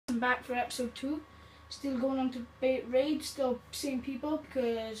back for episode 2. Still going on to raid, still same people,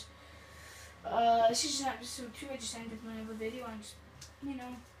 because this is episode 2. I just ended my other video and, you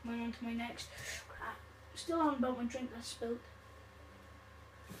know, went on to my next. Crap. Still on about my drink that's spilled.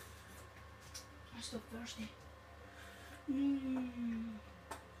 I'm still thirsty.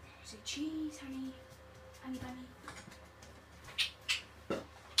 Is it cheese, honey? Honey bunny.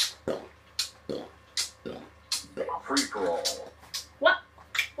 Free for all. What?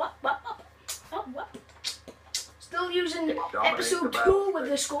 Still using episode 2 with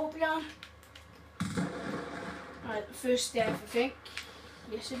the scorpion. Alright, the first death, I think.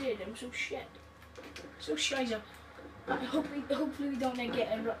 Yes, I did. I'm so shit. So shizer. Hopefully we don't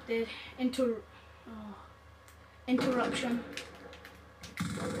get interrupted. Interruption.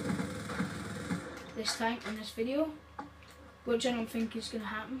 This time in this video. Which I don't think is going to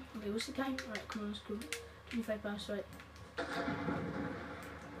happen. Okay, what's the time? Alright, come on, let's go. 25 past, right.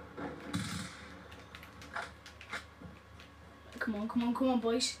 Come on,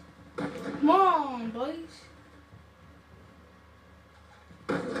 boys. Come on, boys.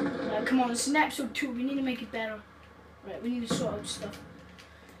 Right, come on, it's an episode 2. We need to make it better. Right, we need to sort out stuff.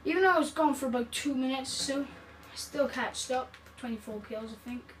 Even though I was gone for about 2 minutes or so, I still catched up. 24 kills, I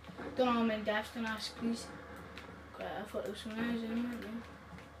think. Don't know how many deaths, don't ask, please. Okay, I thought it was someone else anyway.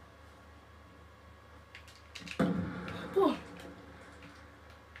 Whoa.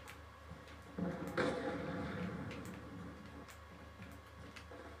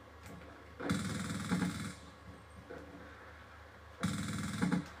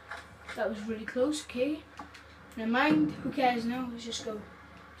 That was really close, okay. Never mind, who cares now? Let's just go.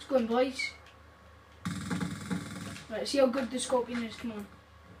 Let's go in, boys. Right, see how good the scorpion is, come on.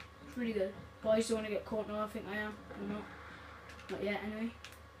 It's really good. Boys don't want to get caught now, I think I am. I'm not. Not yet, anyway.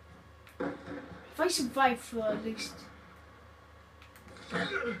 If I survive for at least...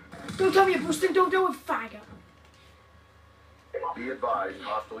 Don't tell me you're boosting, don't do it, faggot. Be advised,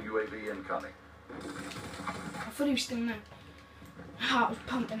 hostile UAV incoming. I thought he was still there. My heart was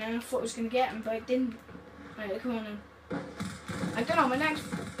pumping and I thought I was going to get him, but I didn't. Right, come on then. I don't know, my next...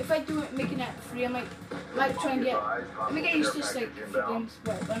 If I do it, make an Ep.2, I might try and get... Let me get used to this, like, freaking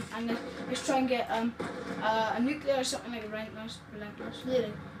weapon, and let's try and get a nuclear or something like a relentless,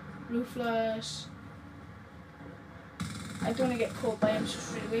 really, ruthless. I don't want to get caught by him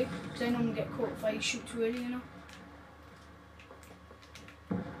straight away, because I normally get caught if I shoot too early, you know.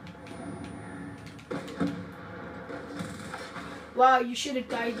 Wow, you should have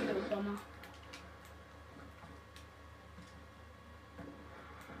died, you little bummer.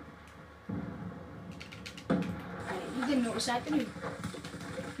 You didn't notice that, did you?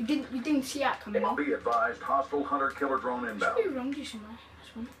 You didn't see that coming in. Be advised, hostile hunter-killer drone inbound. Should be wrong, you somewhere.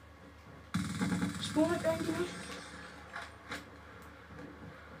 This one. Spawn it down to me.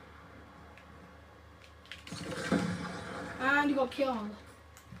 And you got killed.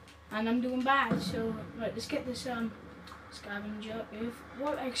 And I'm doing bad, so right, let's get this scavenger.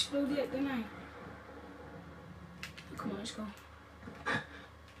 What, I exploded it, didn't I? Come on, let's go. I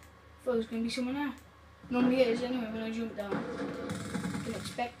thought there was gonna be someone there. Normally it is anyway when I jump down.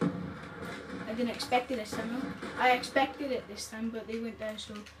 I didn't expect it this time, no. I expected it this time, but they went there,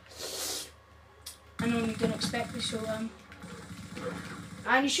 so I normally don't expect it, so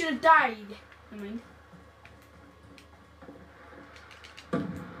and you should have died. I mean,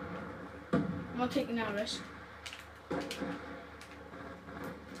 I'm not taking that risk.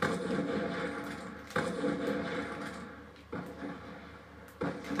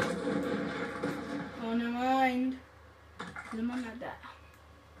 Oh, never mind. Never mind like that.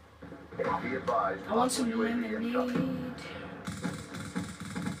 Be advised, I want some hostile UAV lemonade. incoming.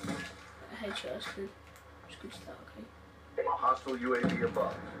 Headshot, that's good. That's good start, okay. Hostile UAV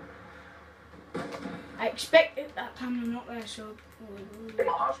above. I expected that time I'm not there, so...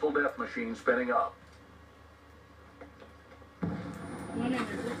 Hostile death machine spinning up.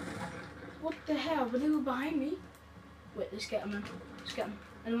 What the hell? But they were behind me. Wait, let's get them in. Let's get them.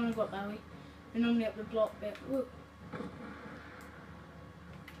 I don't want to go up that way. They're normally up the block bit. Whoa.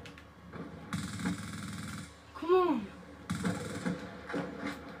 Come on.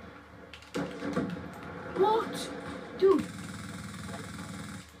 What? Dude.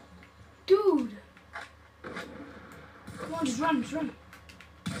 Dude. Come on, just run, just run.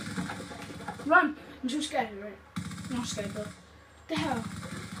 Run. I'm so scared, right? I'm not scared, but what the hell?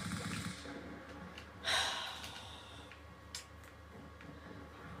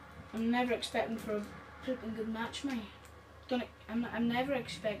 I'm never expecting for a flipping good match, mate. I'm never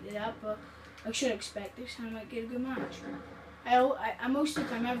expected that, but I should expect this, and I might get a good match. I most of the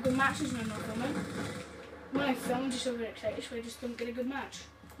time I have good matches when I'm not filming. When I film, I'm just overexcited, so I just don't get a good match.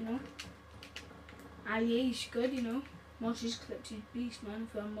 you know. Ah, yeah, he's good, you know. Watch his clips, he's beast, man,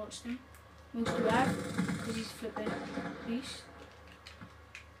 if you haven't watched him. Most do have, because he's flipping beast.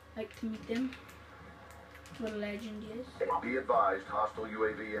 Like to meet him. What a legend he is. Be advised, hostile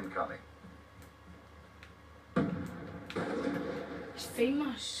UAV incoming. He's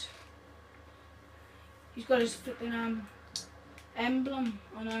famous. He's got his flipping emblem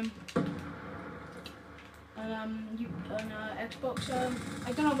on Xbox.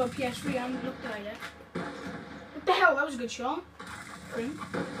 I don't know about PS3. I haven't looked at it yet. What the hell? That was a good shot. Frame.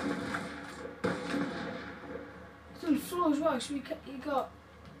 It's on the floor as well. So you got.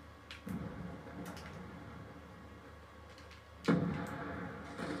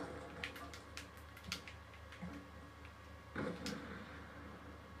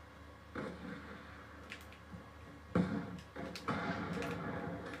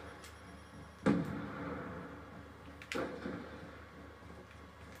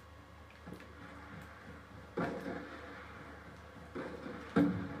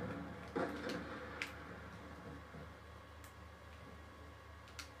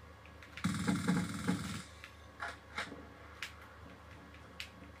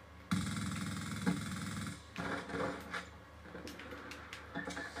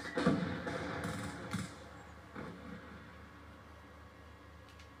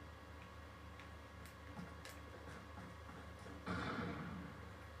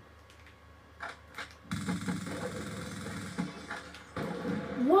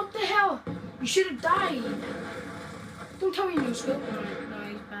 What the hell? You should have died. Don't tell me you no scope. No,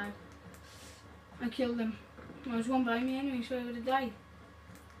 he's bad. I killed him. There was one by me anyway, so I would have died.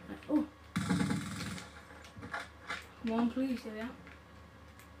 Oh. Come on, please. There we are.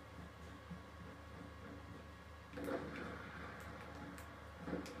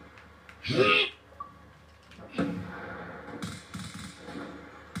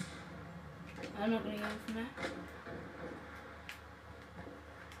 I'm not going to go from there.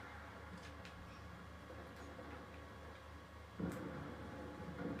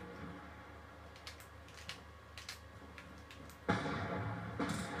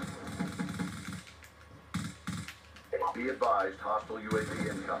 Be advised, hostile UAV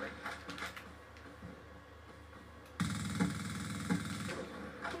incoming.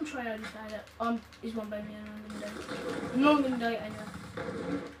 I'm trying to decide that. Is one by me and I'm going to die. I'm not going to die anyway.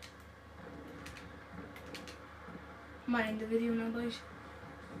 I might end the video now, boys.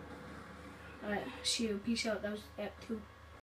 Alright, see you. Peace out. That was Ep.2.